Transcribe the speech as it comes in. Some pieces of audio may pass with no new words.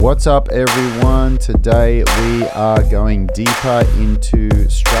What's up, everyone? Today we are going deeper into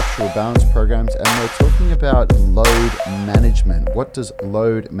structural balance programs, and we're talking about load management. What does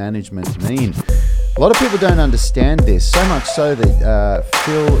load management mean? A lot of people don't understand this, so much so that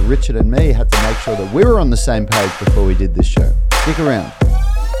Phil, Richard and me had to make sure that we were on the same page before we did this show. Stick around.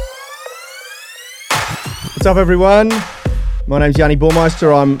 What's up, everyone? My name's Yanni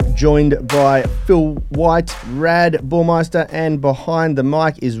Burmeister. I'm joined by Phil White, Rad Burmeister, and behind the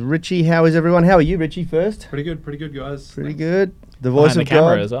mic is Richie. How is everyone? How are you, Richie, first? Pretty good, guys. Pretty good. The voice behind of the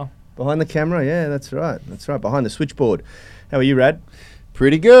camera God. as well. Behind the camera, yeah, that's right. That's right, behind the switchboard. How are you, Rad?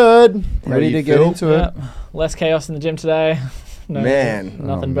 Pretty good. How Ready you to get feel? into it. Less chaos in the gym today. Man.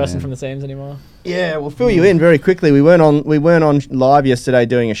 Nothing Oh, bursting man. from the seams anymore. Yeah, we'll fill you in very quickly. We weren't on live yesterday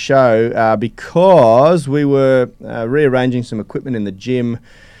doing a show because we were rearranging some equipment in the gym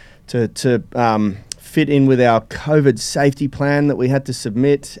to fit in with our COVID safety plan that we had to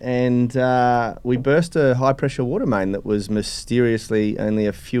submit, and we burst a high pressure water main that was mysteriously only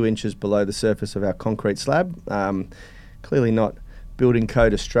a few inches below the surface of our concrete slab. Clearly not Building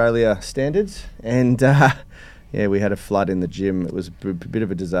Code Australia standards, and yeah, we had a flood in the gym. It was a bit of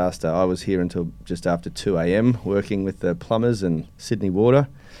a disaster. I was here until just after 2 a.m. working with the plumbers and Sydney Water.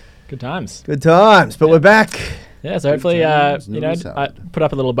 Good times. Good times, but we're back. Yeah, so hopefully, times, I salad. put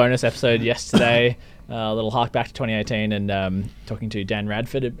up a little bonus episode yesterday, a little hark back to 2018, and talking to Dan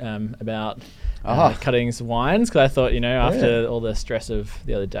Radford about Cuttings Wines, because I thought, after all the stress of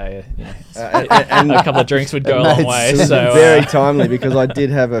the other day, And a couple of drinks would go a long way. It's So very timely because I did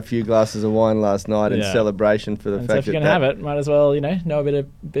have a few glasses of wine last night in Yeah. celebration for the and so fact if you're that going to have it, might as well, know a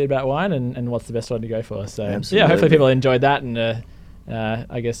bit about wine and what's the best one to go for. So yeah, Absolutely. hopefully people enjoyed that, and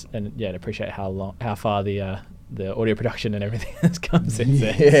I guess, and yeah, appreciate how far the audio production and everything has come since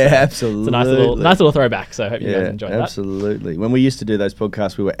then. Yeah, So absolutely. it's a nice little throwback. So I hope you guys enjoyed that. absolutely. When we used to do those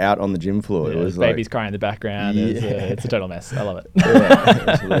podcasts, we were out on the gym floor. Yeah, it was babies like, crying in the background. Yeah. It's a total mess. I love it.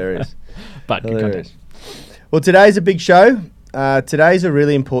 yeah, it's hilarious. But good Hilarious. content. Well, today's a big show. Today's a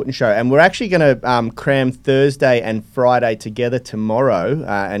really important show, and we're actually going to cram Thursday and Friday together tomorrow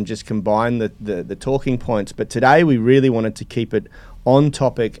and just combine the talking points. But today we really wanted to keep it on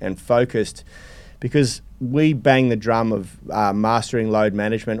topic and focused, because we bang the drum of mastering load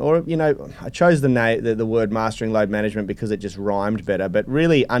management, or I chose the word mastering load management because it just rhymed better. But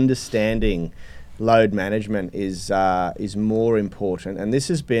really understanding load management is more important, and this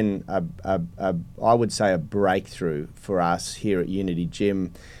has been I would say a breakthrough for us here at Unity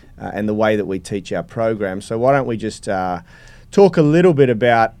Gym and the way that we teach our program. So why don't we just talk a little bit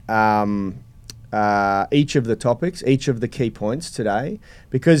about each of the topics, each of the key points today,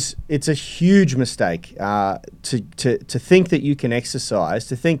 because it's a huge mistake to think that you can exercise,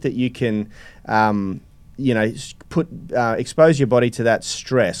 to think that you can expose your body to that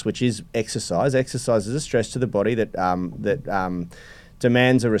stress, which is exercise. Exercise is a stress to the body that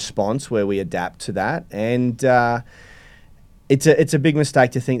demands a response where we adapt to that, and it's a big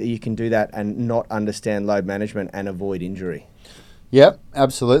mistake to think that you can do that and not understand load management and avoid injury. Yep,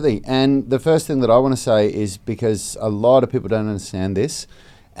 absolutely. And the first thing that I want to say is, because a lot of people don't understand this,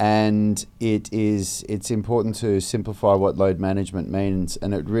 and it's important to simplify what load management means,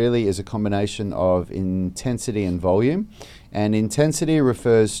 and it really is a combination of intensity and volume. And intensity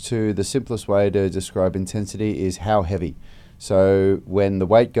refers to, the simplest way to describe intensity is how heavy. So when the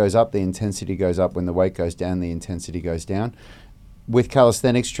weight goes up, the intensity goes up. When the weight goes down, the intensity goes down. With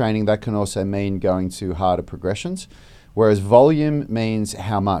calisthenics training, that can also mean going to harder progressions. Whereas volume means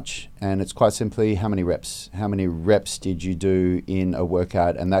how much, and it's quite simply how many reps. How many reps did you do in a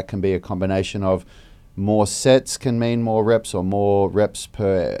workout? And that can be a combination of more sets can mean more reps, or more reps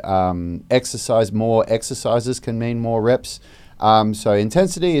per exercise. More exercises can mean more reps. So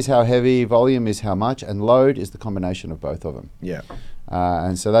intensity is how heavy, volume is how much, and load is the combination of both of them. Yeah.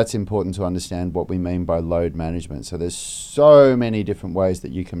 And so that's important to understand what we mean by load management. So there's so many different ways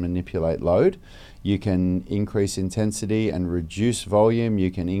that you can manipulate load. You can increase intensity and reduce volume. You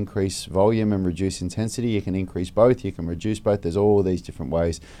can increase volume and reduce intensity. You can increase both. You can reduce both. There's all these different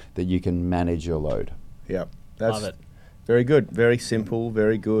ways that you can manage your load. Yeah, that's Love it. very good, very simple,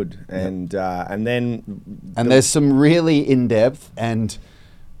 very good, and then There's some really in-depth and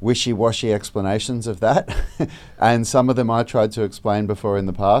wishy-washy explanations of that, and some of them I tried to explain before in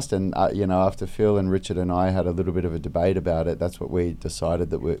the past, and after Phil and Richard and I had a little bit of a debate about it, that's what we decided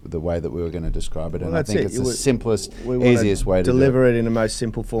the way that we were going to describe it. Well, And I that's think it. it's the simplest, we wanna easiest way to deliver it in the most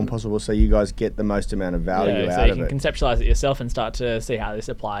simple form possible, so you guys get the most amount of value so out you of can it. conceptualize it yourself and start to see how this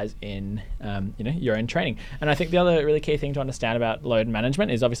applies in your own training. And I think the other really key thing to understand about load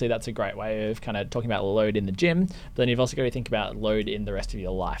management is, obviously that's a great way of kind of talking about load in the gym, but then you've also got to think about load in the rest of your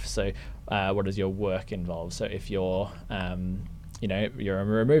life. life. So what does your work involve? So if you're you're a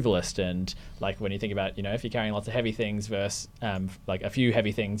removalist, and like when you think about, if you're carrying lots of heavy things versus like a few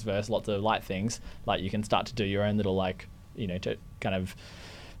heavy things versus lots of light things, like you can start to do your own little to kind of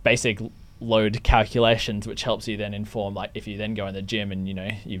basic load calculations, which helps you then inform, like if you then go in the gym and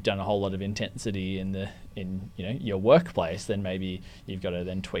you've done a whole lot of intensity in your workplace, then maybe you've got to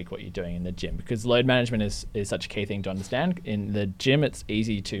then tweak what you're doing in the gym, because load management is such a key thing to understand. In the gym it's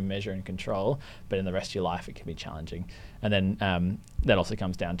easy to measure and control, but in the rest of your life it can be challenging. And then that also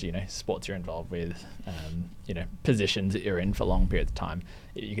comes down to sports you're involved with, positions that you're in for long periods of time.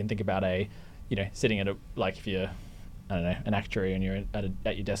 You can think about sitting at if you're, I don't know, an actuary, and you're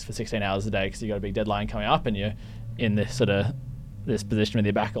at your desk for 16 hours a day because you've got a big deadline coming up, and you're in this position with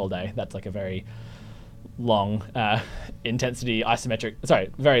your back all day. That's like a very long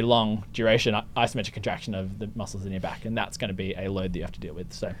very long duration isometric contraction of the muscles in your back, and that's going to be a load that you have to deal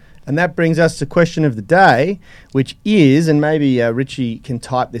with. And that brings us to question of the day, which is, and maybe Richie can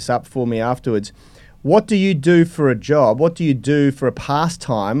type this up for me afterwards, what do you do for a job? What do you do for a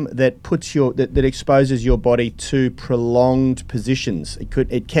pastime that puts that exposes your body to prolonged positions?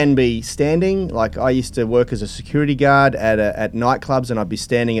 It can be standing. Like I used to work as a security guard at nightclubs, and I'd be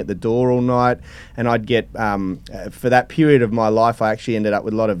standing at the door all night, and I'd get for that period of my life, I actually ended up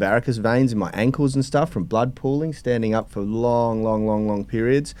with a lot of varicose veins in my ankles and stuff from blood pooling, standing up for long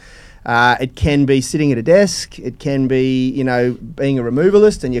periods. It can be sitting at a desk. It can be, being a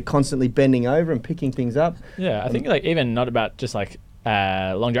removalist and you're constantly bending over and picking things up. Yeah, I think even not about just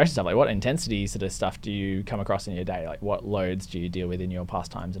long duration stuff. Like what intensity sort of stuff do you come across in your day? Like what loads do you deal with in your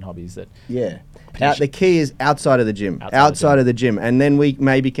pastimes and hobbies that? Yeah. The key is outside of the gym. Outside of the gym. And then we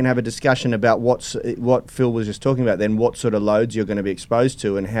maybe can have a discussion about what Phil was just talking about then, what sort of loads you're going to be exposed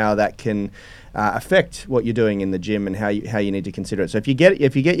to and how that can affect what you're doing in the gym and how you need to consider it. So if you get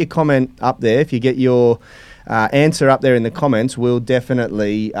your comment up there, if you get your answer up there in the comments, we'll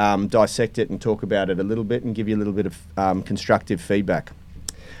definitely dissect it and talk about it a little bit and give you a little bit of constructive feedback.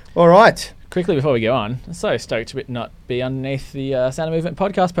 All right. Quickly before we go on, I'm so stoked to not be underneath the Sound of Movement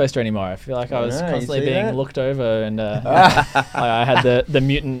podcast poster anymore. I feel like I was constantly being looked over, and I had the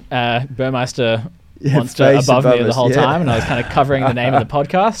mutant Burmeister monster above me the whole time, and I was kind of covering the name of the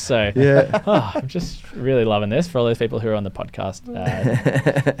podcast. So I'm just really loving this. For all those people who are on the podcast,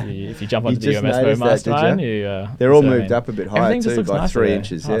 if you jump onto the UMS Mastermind, they're all moved up a bit higher too, by nice 3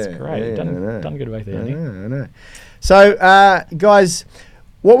 inches. Oh, that's great. Done good work there. I know. So, guys,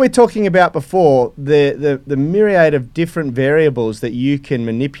 what we're talking about before, the myriad of different variables that you can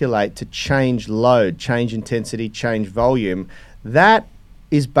manipulate to change load, change intensity, change volume, that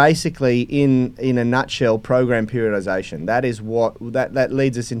is basically in a nutshell program periodization. That is what that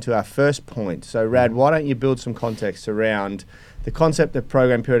leads us into our first point. So Rad, why don't you build some context around the concept of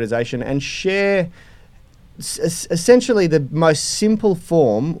program periodization and share essentially the most simple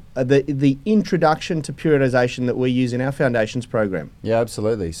form, the introduction to periodization that we use in our foundations program. Yeah,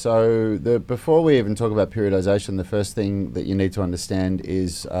 absolutely. So before we even talk about periodization, the first thing that you need to understand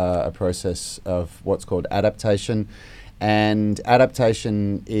is a process of what's called adaptation. And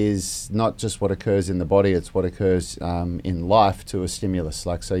adaptation is not just what occurs in the body; it's what occurs in life to a stimulus.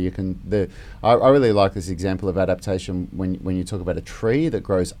 I really like this example of adaptation when you talk about a tree that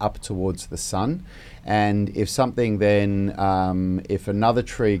grows up towards the sun, and if something then, if another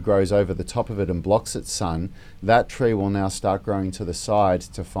tree grows over the top of it and blocks its sun, that tree will now start growing to the side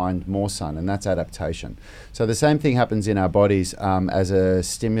to find more sun, and that's adaptation. So the same thing happens in our bodies as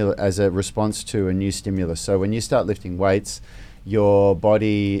a response to a new stimulus. So when you start lifting weights, your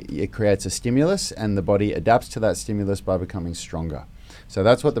body, it creates a stimulus, and the body adapts to that stimulus by becoming stronger. So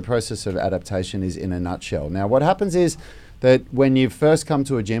that's what the process of adaptation is in a nutshell. Now, what happens is that when you first come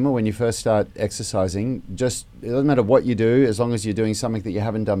to a gym or when you first start exercising, it doesn't matter what you do, as long as you're doing something that you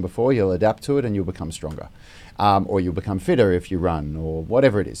haven't done before, you'll adapt to it and you'll become stronger. Or you'll become fitter if you run, or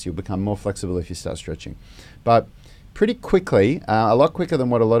whatever it is. You'll become more flexible if you start stretching. But pretty quickly, a lot quicker than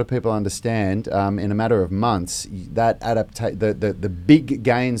what a lot of people understand, in a matter of months, that the big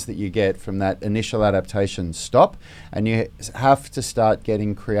gains that you get from that initial adaptation stop, and you have to start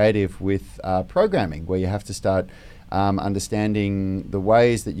getting creative with programming, where you have to start understanding the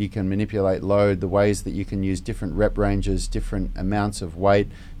ways that you can manipulate load, the ways that you can use different rep ranges, different amounts of weight,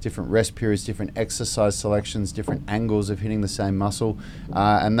 different rest periods, different exercise selections, different angles of hitting the same muscle,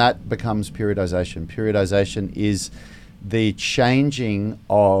 and that becomes periodization. Periodization is the changing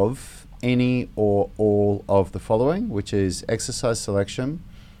of any or all of the following, which is exercise selection,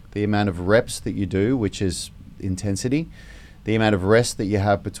 the amount of reps that you do, which is intensity, the amount of rest that you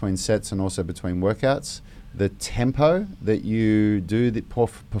have between sets and also between workouts, the tempo that you do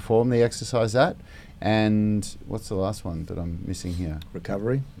perform the exercise at, and what's the last one that I'm missing here?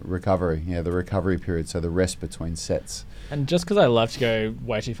 Recovery. Recovery, yeah, the recovery period, so the rest between sets. And just because I love to go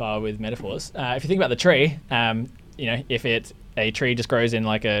way too far with metaphors, if you think about the tree, if a tree just grows in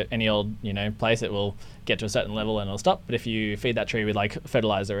like any old place, it will get to a certain level and it'll stop. But if you feed that tree with like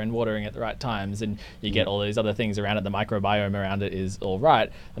fertilizer and watering at the right times, and you get all these other things around it, the microbiome around it is all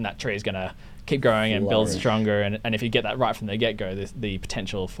right, and that tree is going to keep growing and build stronger. And if you get that right from the get-go, the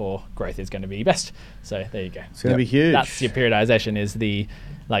potential for growth is going to be best. So there you go. It's going to be huge. That's your periodization.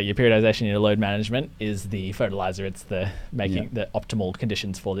 Your periodization in your load management is the fertilizer. It's the making the optimal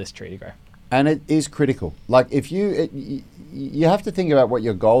conditions for this tree to grow. And it is critical. Like if you have to think about what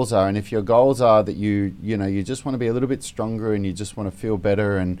your goals are, and if your goals are that you just want to be a little bit stronger and you just want to feel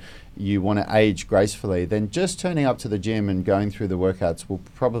better and you want to age gracefully, then just turning up to the gym and going through the workouts will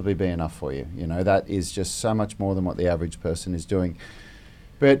probably be enough for you. That is just so much more than what the average person is doing.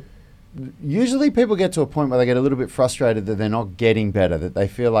 But usually people get to a point where they get a little bit frustrated that they're not getting better, that they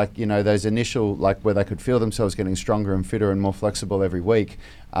feel like, those initial, like where they could feel themselves getting stronger and fitter and more flexible every week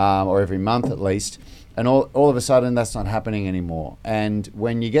or every month at least. And all of a sudden that's not happening anymore. And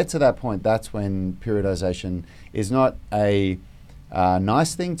when you get to that point, that's when periodization is not a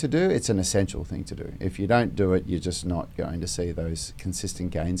nice thing to do, it's an essential thing to do. If you don't do it, you're just not going to see those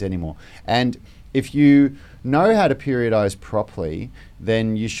consistent gains anymore. And if you know how to periodize properly,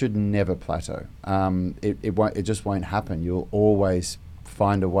 then you should never plateau. It just won't happen. You'll always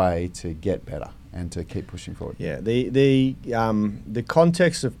find a way to get better and to keep pushing forward. Yeah, the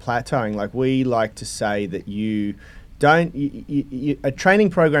context of plateauing, like we like to say that a training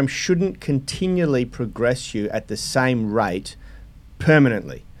program shouldn't continually progress you at the same rate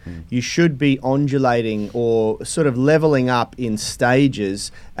permanently. You should be undulating or sort of leveling up in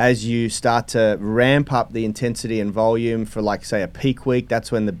stages as you start to ramp up the intensity and volume for, like, say, a peak week.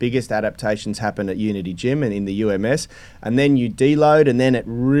 That's when the biggest adaptations happen at Unity Gym and in the UMS. And then you deload, and then it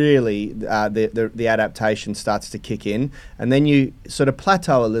really, the adaptation starts to kick in. And then you sort of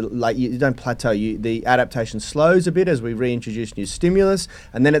plateau a little. Like, you don't plateau. The adaptation slows a bit as we reintroduce new stimulus,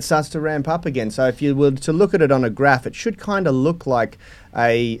 and then it starts to ramp up again. So if you were to look at it on a graph, it should kind of look like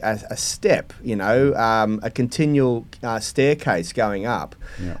a step, a continual staircase going up.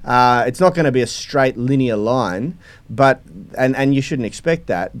 Yeah. It's not going to be a straight linear line, but and you shouldn't expect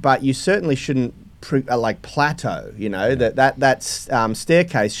that. But you certainly shouldn't plateau. That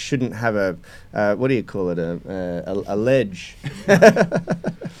staircase shouldn't have a what do you call it? A ledge.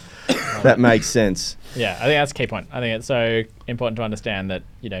 That makes sense. Yeah, I think that's a key point. I think it's so important to understand that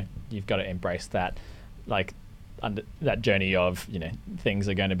you've got to embrace that, like, under that journey of things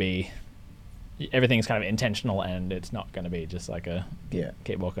are going to be, everything's kind of intentional, and it's not going to be just like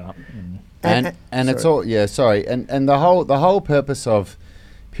keep walking up. And it's all and the whole purpose of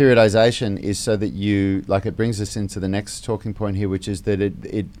periodization is so that it brings us into the next talking point here, which is that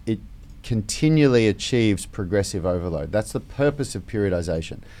it continually achieves progressive overload. That's the purpose of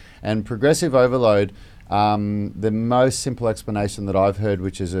periodization. And progressive overload, the most simple explanation that I've heard,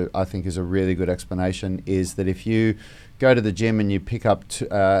 which I think is a really good explanation, is that if you go to the gym and you pick up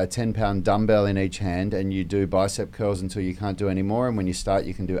a 10-pound dumbbell in each hand and you do bicep curls until you can't do any more, and when you start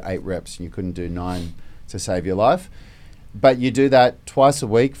you can do 8 reps and you couldn't do 9 to save your life. But you do that twice a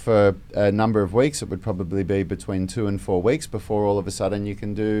week for a number of weeks. It would probably be between 2 and 4 weeks before all of a sudden you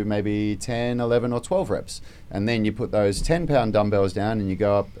can do maybe 10, 11 or 12 reps. And then you put those 10-pound dumbbells down and you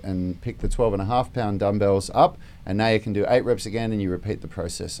go up and pick the 12.5-pound dumbbells up, and now you can do 8 reps again, and you repeat the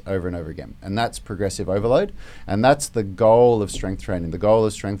process over and over again. And that's progressive overload. And that's the goal of strength training. The goal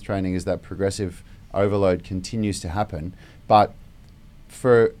of strength training is that progressive overload continues to happen. But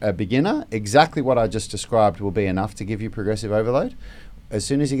for a beginner, exactly what I just described will be enough to give you progressive overload. As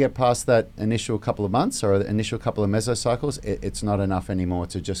soon as you get past that initial couple of months or the initial couple of mesocycles, it's not enough anymore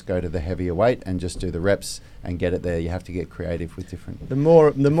to just go to the heavier weight and just do the reps and get it there. You have to get creative with different. The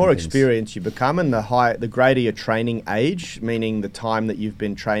more experienced you become, and the greater your training age, meaning the time that you've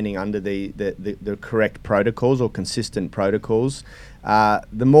been training under the correct protocols or consistent protocols,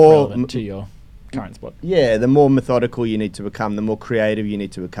 the more relevant to your current spot. Yeah, the more methodical you need to become, the more creative you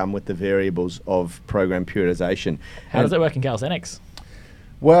need to become with the variables of program periodization. How does it work in calisthenics?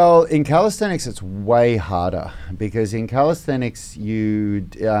 Well, in calisthenics, it's way harder, because in calisthenics, you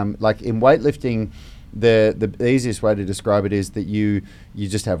like in weightlifting, the easiest way to describe it is that you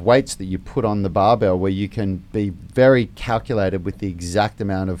just have weights that you put on the barbell, where you can be very calculated with the exact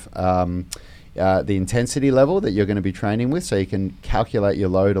amount of the intensity level that you're going to be training with, so you can calculate your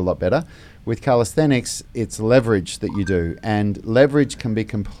load a lot better. With calisthenics, it's leverage that you do, and leverage can be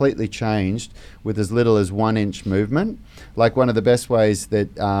completely changed with as little as 1 inch movement. Like one of the best ways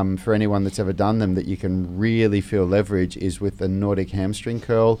that for anyone that's ever done them that you can really feel leverage is with a Nordic hamstring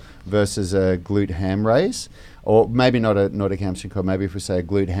curl versus a glute ham raise, or maybe not a Nordic hamstring curl, maybe if we say a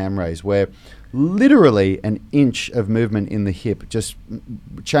glute ham raise, where literally an inch of movement in the hip just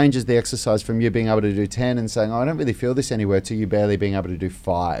changes the exercise from you being able to do 10 and saying, oh, I don't really feel this anywhere, to you barely being able to do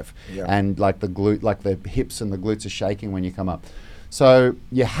 5. Yeah. And like the hips and the glutes are shaking when you come up. So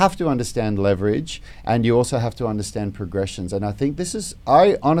you have to understand leverage, and you also have to understand progressions. And I think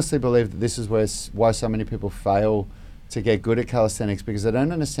I honestly believe that this is why so many people fail to get good at calisthenics, because they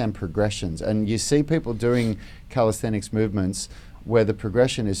don't understand progressions. And you see people doing calisthenics movements where the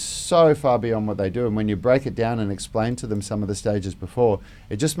progression is so far beyond what they do. And when you break it down and explain to them some of the stages before,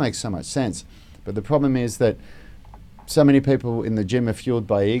 it just makes so much sense. But the problem is that so many people in the gym are fueled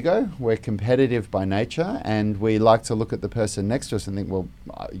by ego. We're competitive by nature, and we like to look at the person next to us and think, well,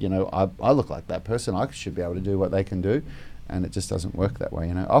 I look like that person. I should be able to do what they can do. And it just doesn't work that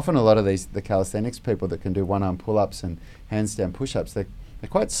way. Often a lot of the calisthenics people that can do one-arm pull-ups and handstand push-ups, they're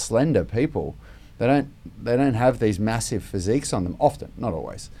quite slender people. They don't have these massive physiques on them often, not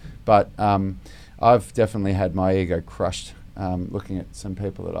always. But I've definitely had my ego crushed looking at some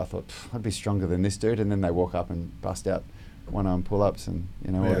people that I thought, I'd be stronger than this dude, and then they walk up and bust out one-arm pull-ups and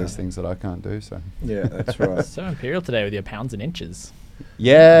all these things that I can't do. So yeah, that's right. So imperial today with your pounds and inches.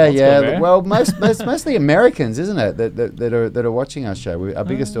 Yeah. Well, mostly Americans, isn't it? That are watching our show. Our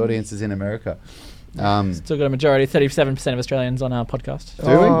biggest audience is in America. Still got a majority, 37% of Australians on our podcast. Do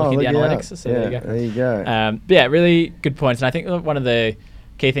we? Looking at the analytics. So yeah, there you go. But yeah, really good points. And I think one of the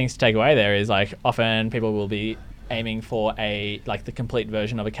key things to take away there is, like, often people will be aiming for the complete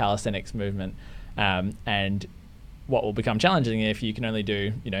version of a calisthenics movement, and what will become challenging if you can only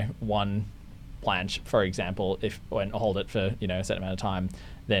do one planche, for example, and hold it for a certain amount of time,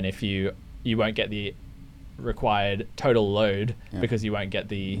 then if you won't get the required total load because you won't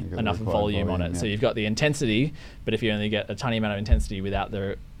get enough volume on it. So you've got the intensity, but if you only get a tiny amount of intensity without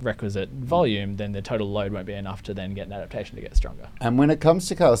the requisite volume, then the total load won't be enough to then get an adaptation to get stronger. And when it comes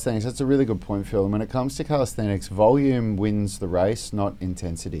to calisthenics, that's a really good point, Phil. And when it comes to calisthenics, volume wins the race, not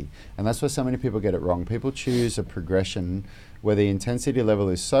intensity. And that's where so many people get it wrong. People choose a progression where the intensity level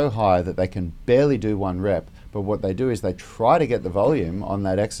is so high that they can barely do 1 rep. But what they do is they try to get the volume on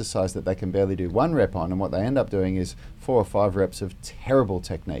that exercise that they can barely do 1 rep on. And what they end up doing is 4 or 5 reps of terrible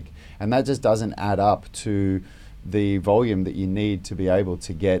technique. And that just doesn't add up to the volume that you need to be able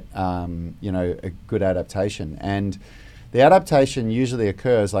to get, a good adaptation. And the adaptation usually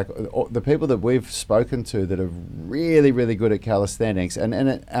occurs, like the people that we've spoken to that are really, really good at calisthenics,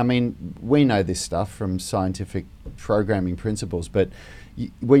 we know this stuff from scientific programming principles, but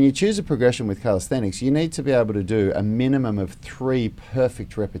when you choose a progression with calisthenics, you need to be able to do a minimum of 3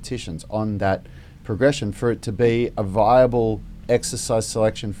 perfect repetitions on that progression for it to be a viable exercise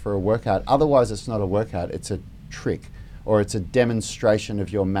selection for a workout. Otherwise, it's not a workout, it's a trick, or it's a demonstration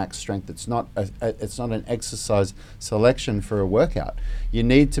of your max strength. It's not an exercise selection for a workout. You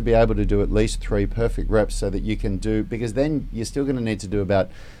need to be able to do at least 3 perfect reps so that you can do, because then you're still going to need to do about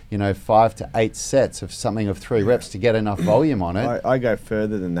 5 to 8 sets of something of 3 reps to get enough volume on it. I go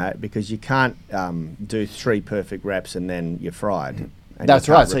further than that, because you can't do 3 perfect reps and then you're fried. That's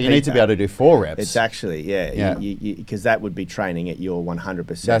right. So you need to be able to do 4 reps. It's actually, because that would be training at your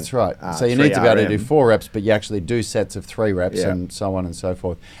 100%. That's right. So you need to be able to do 4 reps, but you actually do sets of 3 reps and so on and so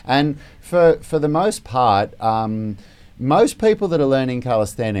forth. And for the most part, most people that are learning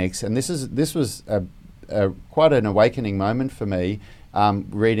calisthenics, and this was quite an awakening moment for me,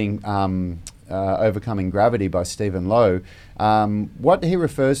 reading Overcoming Gravity by Stephen Lowe. What he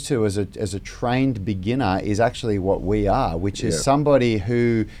refers to as a trained beginner is actually what we are, which is somebody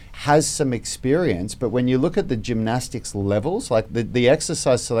who has some experience, but when you look at the gymnastics levels, like the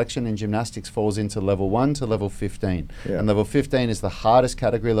exercise selection in gymnastics falls into level 1 to level 15. And level 15 is the hardest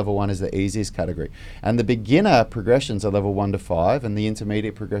category, level 1 is the easiest category. And the beginner progressions are level 1 to 5, and the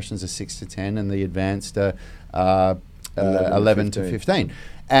intermediate progressions are 6 to 10, and the advanced are 11 to 15.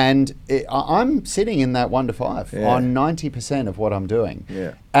 And I'm sitting in that 1 to 5 on 90% of what I'm doing.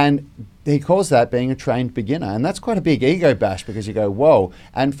 And he calls that being a trained beginner. And that's quite a big ego bash, because you go, whoa.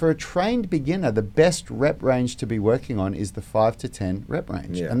 And for a trained beginner, the best rep range to be working on is the 5 to 10 rep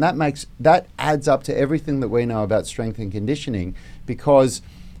range. And that adds up to everything that we know about strength and conditioning, because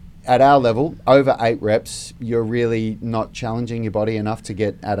at our level, over 8 reps, you're really not challenging your body enough to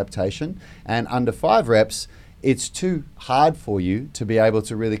get adaptation. And under 5 reps, it's too hard for you to be able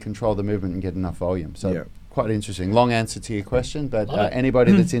to really control the movement and get enough volume. So Yeah. quite interesting. Long answer to your question, but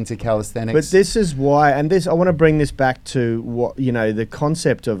anybody that's into calisthenics. But this is why, and this I want to bring this back to what the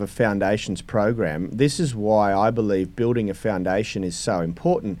concept of a foundations program. This is why I believe building a foundation is so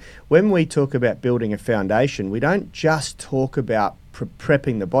important. When we talk about building a foundation, we don't just talk about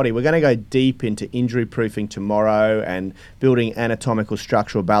prepping the body. We're going to go deep into injury proofing tomorrow and building anatomical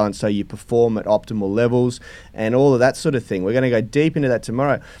structural balance so you perform at optimal levels and all of that sort of thing. We're going to go deep into that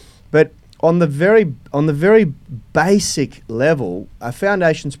tomorrow. But on the very basic level, a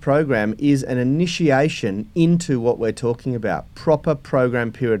foundations program is an initiation into what we're talking about. Proper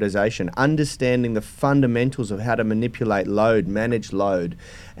program periodization, understanding the fundamentals of how to manipulate load, manage load.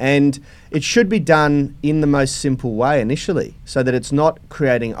 And it should be done in the most simple way initially so that it's not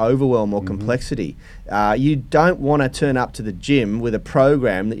creating overwhelm or complexity. You don't want to turn up to the gym with a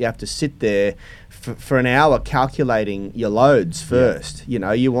program that you have to sit there for an hour calculating your loads first.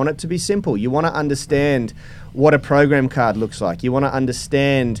 You want it to be simple. You want to understand what a program card looks like. You want to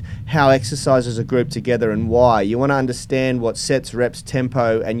understand how exercises are grouped together and why. You want to understand what sets, reps,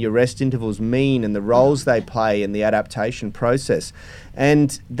 tempo, and your rest intervals mean and the roles they play in the adaptation process.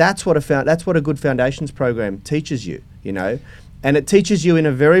 And that's what a good foundations program teaches you, And it teaches you in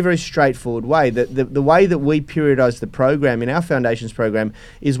a very, very straightforward way. The way that we periodize the program in our foundations program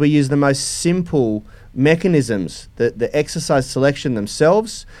is we use the most simple mechanisms, the exercise selection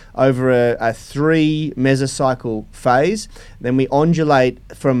themselves over a 3 mesocycle phase. Then we ondulate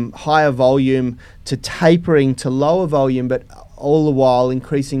from higher volume to tapering to lower volume, but all the while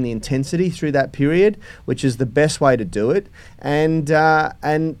increasing the intensity through that period, which is the best way to do it. And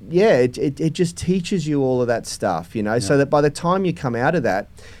it just teaches you all of that stuff, so that by the time you come out of that,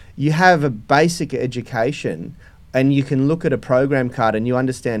 you have a basic education and you can look at a program card and you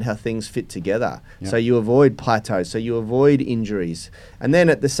understand how things fit together. So you avoid plateaus, so you avoid injuries. And then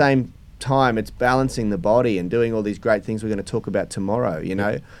at the same time, it's balancing the body and doing all these great things we're going to talk about tomorrow,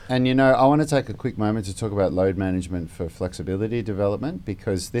 And I want to take a quick moment to talk about load management for flexibility development,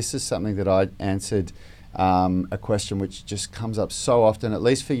 because this is something that I answered a question which just comes up so often, at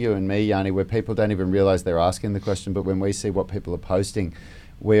least for you and me, Yanni, where people don't even realize they're asking the question, but when we see what people are posting,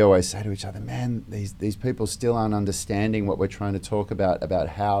 we always say to each other, man, these people still aren't understanding what we're trying to talk about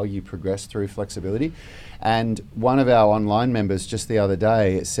how you progress through flexibility. And one of our online members just the other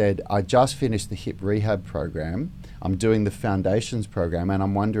day said, I just finished the hip rehab program. I'm doing the foundations program, and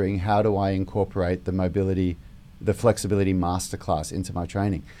I'm wondering, how do I incorporate the flexibility masterclass into my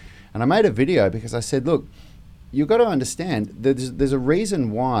training? And I made a video because I said, look, you've got to understand that there's a reason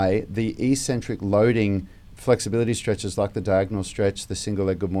why the eccentric loading flexibility stretches like the diagonal stretch, the single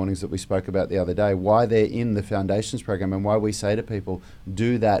leg good mornings that we spoke about the other day, why they're in the foundations program and why we say to people,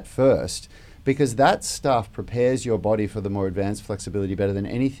 do that first. Because that stuff prepares your body for the more advanced flexibility better than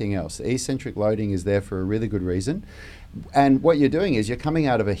anything else. The eccentric loading is there for a really good reason. And what you're doing is you're coming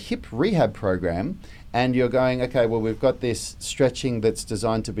out of a hip rehab program and you're going, okay, well, we've got this stretching that's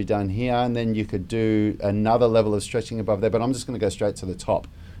designed to be done here, and then you could do another level of stretching above there, but I'm just going to go straight to the top.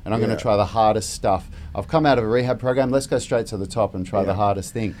 And I'm going to try the hardest stuff. I've come out of a rehab program. Let's go straight to the top and try the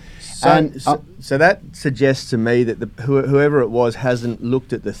hardest thing. So that suggests to me that whoever it was hasn't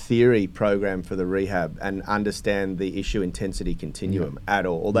looked at the theory program for the rehab and understand the issue intensity continuum at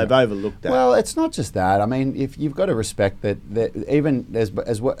all, or they've overlooked that. Well, it's not just that. I mean, if you've got to respect that even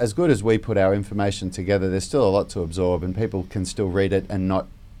as good as we put our information together, there's still a lot to absorb, and people can still read it and not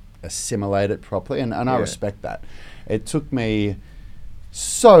assimilate it properly. And I respect that. It took me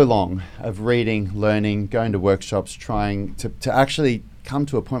so long of reading, learning, going to workshops, trying to actually come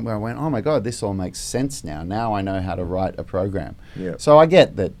to a point where I went, oh my God, this all makes sense now. Now I know how to write a program. Yeah. So I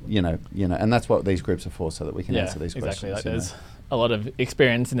get that, and that's what these groups are for, so that we can answer these questions. Like there's a lot of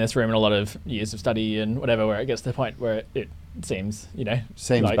experience in this room and a lot of years of study and whatever, where it gets to the point where it seems,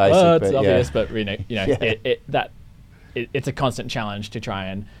 seems like, basic, it's but obvious, but it's a constant challenge to try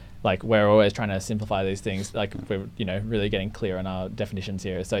and, like, we're always trying to simplify these things. Like, we're, really getting clear on our definitions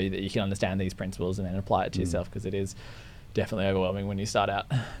here so that you can understand these principles and then apply it to yourself, because it is definitely overwhelming when you start out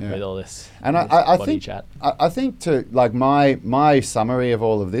with all this. And this I body think chat. I think to like my summary of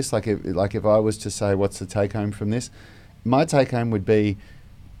all of this, like if I was to say what's the take home from this, my take home would be,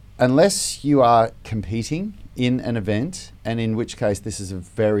 unless you are competing in an event, and in which case this is a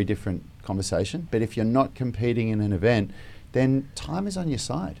very different conversation. But if you're not competing in an event, then time is on your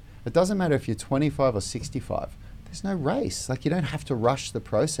side. It doesn't matter if you're 25 or 65. There's no race. Like, you don't have to rush the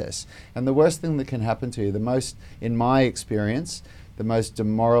process. And the worst thing that can happen to you, in my experience, the most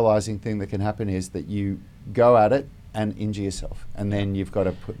demoralizing thing that can happen is that you go at it and injure yourself, and then you've got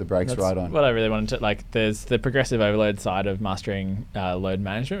to put the brakes right on. What I really wanted to there's the progressive overload side of mastering load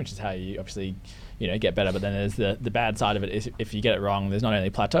management, which is how you obviously get better. But then there's the bad side of it is if you get it wrong, there's not only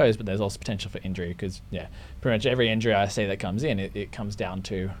plateaus, but there's also potential for injury. Because pretty much every injury I see that comes in, it comes down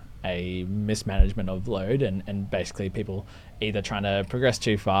to a mismanagement of load, and basically people either trying to progress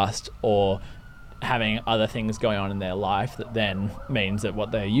too fast or having other things going on in their life that then means that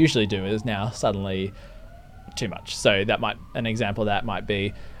what they usually do is now suddenly too much. So an example of that might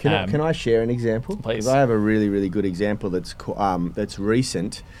be. Can I share an example? Please. 'Cause I have a really, really good example that's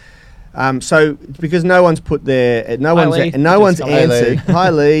recent. So because no one's answered. Hi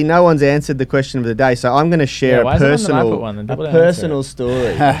Lee, no one's answered the question of the day. So I'm going to share a personal story.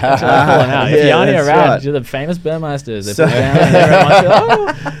 If Yanni around, right. You're the famous Burmeisters. So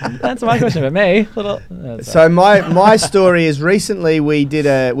that's my question. But me, so my story is recently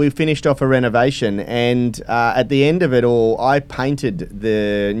we finished off a renovation, and at the end of it all, I painted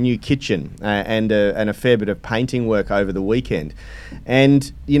the new kitchen and a fair bit of painting work over the weekend.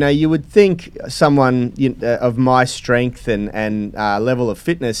 And you would think someone of my strength and level of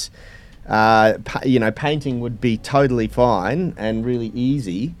fitness, painting would be totally fine and really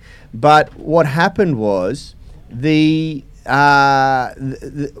easy. But what happened was I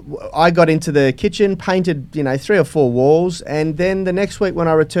got into the kitchen, painted 3 or 4 walls, and then the next week when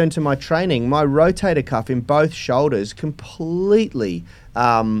I returned to my training, my rotator cuff in both shoulders completely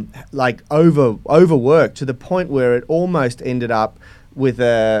overworked to the point where it almost ended up with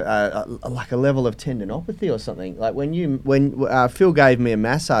a level of tendinopathy or something. Like when Phil gave me a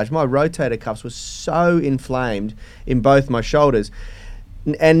massage, my rotator cuffs were so inflamed in both my shoulders.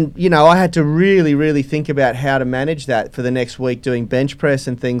 And I had to really, really think about how to manage that for the next week, doing bench press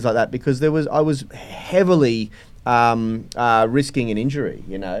and things like that, because I was heavily risking an injury,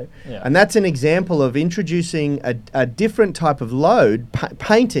 and that's an example of introducing a different type of load,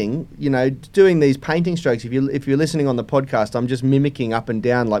 painting, doing these painting strokes. If you're listening on the podcast, I'm just mimicking up and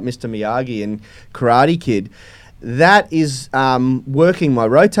down like Mr. Miyagi and Karate Kid. That is working my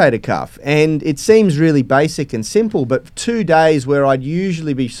rotator cuff, and it seems really basic and simple, but 2 days where I'd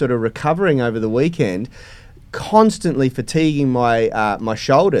usually be sort of recovering over the weekend, constantly fatiguing my my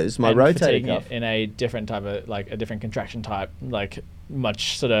shoulders, my rotator cuff. In a different type of, a different contraction type,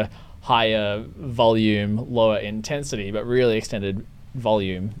 much sort of higher volume, lower intensity, but really extended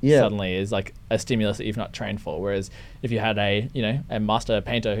volume suddenly is like a stimulus that you've not trained for. Whereas if you had a master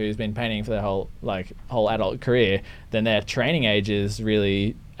painter who's been painting for their whole adult career, then their training age is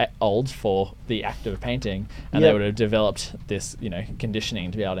really old for the act of painting, and they would have developed this conditioning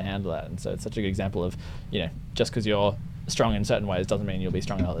to be able to handle that. And so it's such a good example of just because you're strong in certain ways doesn't mean you'll be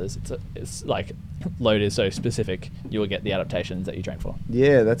strong in others. It's like load is so specific, you will get the adaptations that you train for.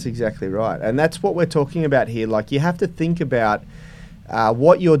 Yeah, that's exactly right, and that's what we're talking about here. Like, you have to think about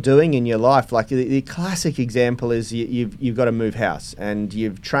what you're doing in your life. Like the classic example is you've got to move house, and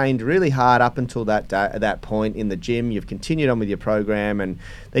you've trained really hard up until that point in the gym. You've continued on with your program, and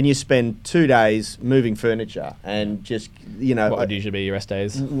then you spend 2 days moving furniture and just what would usually be your rest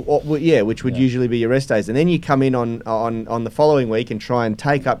days. Which would usually be your rest days, and then you come in on the following week and try and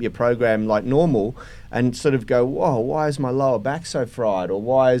take up your program like normal, and sort of go, whoa, why is my lower back so fried?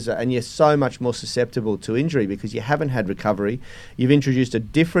 Or and you're so much more susceptible to injury because you haven't had recovery. You've introduced a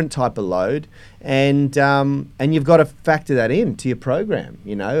different type of load, and you've got to factor that into your program,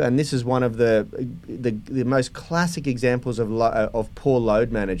 and this is one of the most classic examples of poor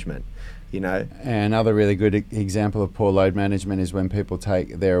load management. Another really good example of poor load management is when people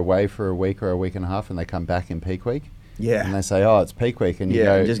they're away for a week or a week and a half, and they come back in peak week. Yeah. And they say, oh, it's peak week. And you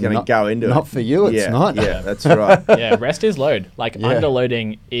go, I'm just going to go into it. Not for you, it's not. Yeah, that's right. Rest is load.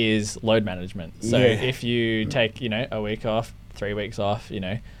 Underloading is load management. So if you take, a week off, 3 weeks off,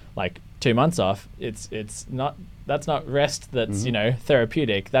 2 months off, that's not rest that's,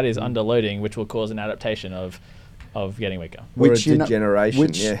 therapeutic. That is underloading, which will cause an adaptation of getting weaker. Which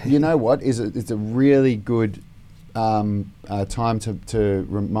degeneration. You know what? It's a really good time to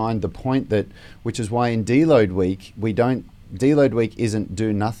remind the point which is why in deload week deload week isn't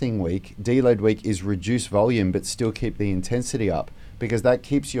do nothing week. Deload week is reduce volume but still keep the intensity up, because that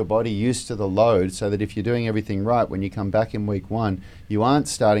keeps your body used to the load, so that if you're doing everything right, when you come back in week 1, you aren't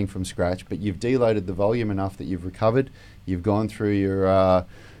starting from scratch, but you've deloaded the volume enough that you've recovered, you've gone through your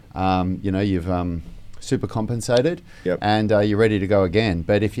you've super compensated, and you're ready to go again.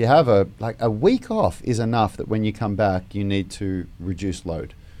 But if you have a week off is enough that when you come back, you need to reduce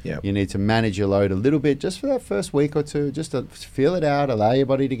load. Yep. You need to manage your load a little bit just for that first week or two, just to feel it out, allow your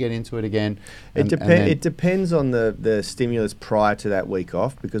body to get into it again. It depends on the stimulus prior to that week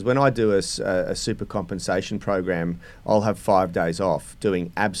off, because when I do a super compensation program, I'll have 5 days off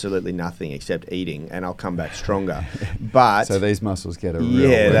doing absolutely nothing except eating, and I'll come back stronger. But so these muscles get a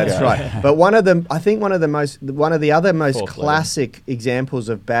real that's right. But one of the other most Fork classic examples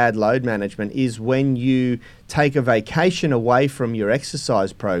of bad load management is when you take a vacation away from your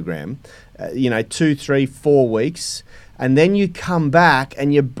exercise program, 2, 3, 4 weeks, and then you come back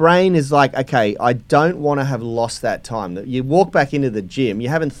and your brain is like, okay, I don't want to have lost that time. You walk back into the gym, you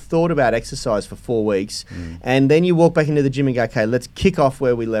haven't thought about exercise for 4 weeks, and then you walk back into the gym and go, okay, let's kick off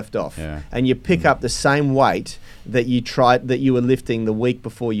where we left off. Yeah. And you pick up the same weight that you were lifting the week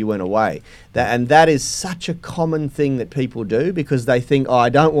before you went away. That is such a common thing that people do, because they think, I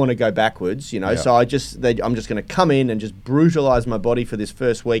don't want to go backwards, so I'm just going to come in and just brutalize my body for this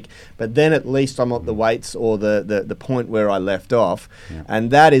first week, but then at least I'm at the weights or the point where I left off. Yeah.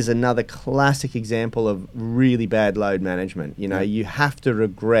 And that is another classic example of really bad load management. You have to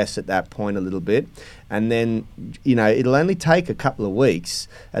regress at that point a little bit. And then, it'll only take a couple of weeks,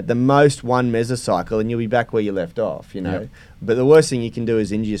 at the most one mesocycle, and you'll be back where you left off, Yep. But the worst thing you can do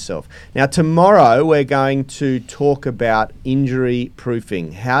is injure yourself. Now, tomorrow we're going to talk about injury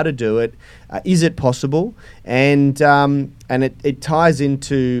proofing, how to do it, is it possible? And it ties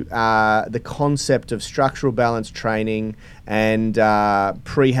into the concept of structural balance training and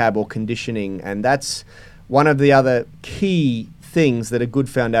prehab or conditioning. And that's one of the other key things that a good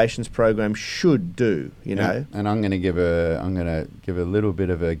foundations program should do, And I'm going to give a little bit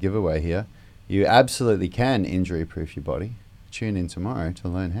of a giveaway here. You absolutely can injury proof your body. Tune in tomorrow to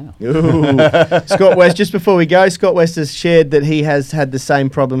learn how. Ooh. Scott West, just before we go, Scott West has shared that he has had the same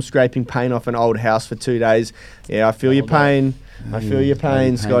problem scraping paint off an old house for 2 days. Yeah, I feel your pain. I feel your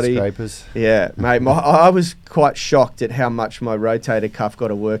pain, Scotty. Scrapers. Yeah, mate. I was quite shocked at how much my rotator cuff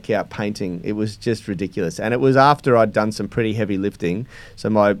got a workout painting. It was just ridiculous. And it was after I'd done some pretty heavy lifting. So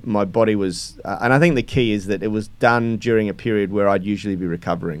my body was... and I think the key is that it was done during a period where I'd usually be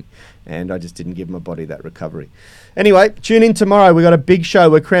recovering. And I just didn't give my body that recovery. Anyway, tune in tomorrow. We've got a big show.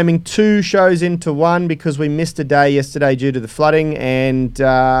 We're cramming 2 shows into one because we missed a day yesterday due to the flooding. And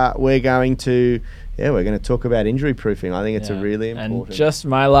we're going to talk about injury proofing. I think it's a really important... And just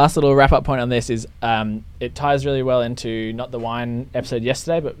my last little wrap-up point on this is it ties really well into not the wine episode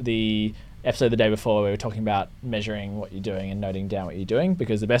yesterday, but the episode the day before where we were talking about measuring what you're doing and noting down what you're doing,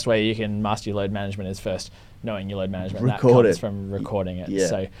 because the best way you can master your load management is first knowing your load management. Record that comes it. from recording it. Yeah.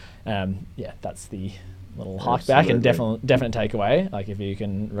 So, that's the little hark back and definite takeaway. Like, if you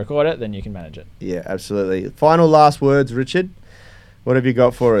can record it, then you can manage it. Yeah, absolutely. Final last words, Richard. What have you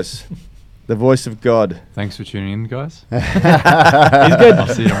got for us? The voice of God. Thanks for tuning in, guys. He's good. I'll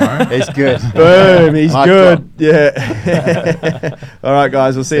see you tomorrow. He's good. Boom. He's Mic good. Yeah. All right,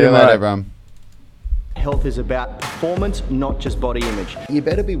 guys. We'll see you tomorrow. later, everyone. Health is about performance, not just body image. You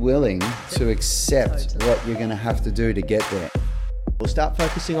better be willing to accept what you're going to have to do to get there. We'll start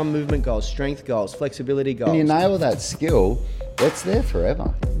focusing on movement goals, strength goals, flexibility goals. When you nail that skill, it's there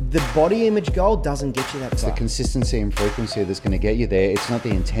forever. The body image goal doesn't get you that It's the far. consistency and frequency that's going to get you there. It's not the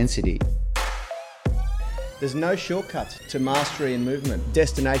intensity. There's no shortcuts to mastery and movement.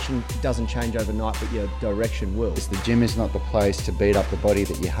 Destination doesn't change overnight, but your direction will. The gym is not the place to beat up the body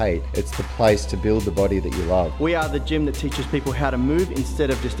that you hate. It's the place to build the body that you love. We are the gym that teaches people how to move instead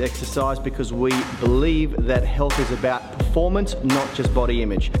of just exercise, because we believe that health is about performance, not just body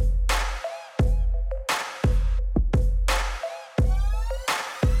image.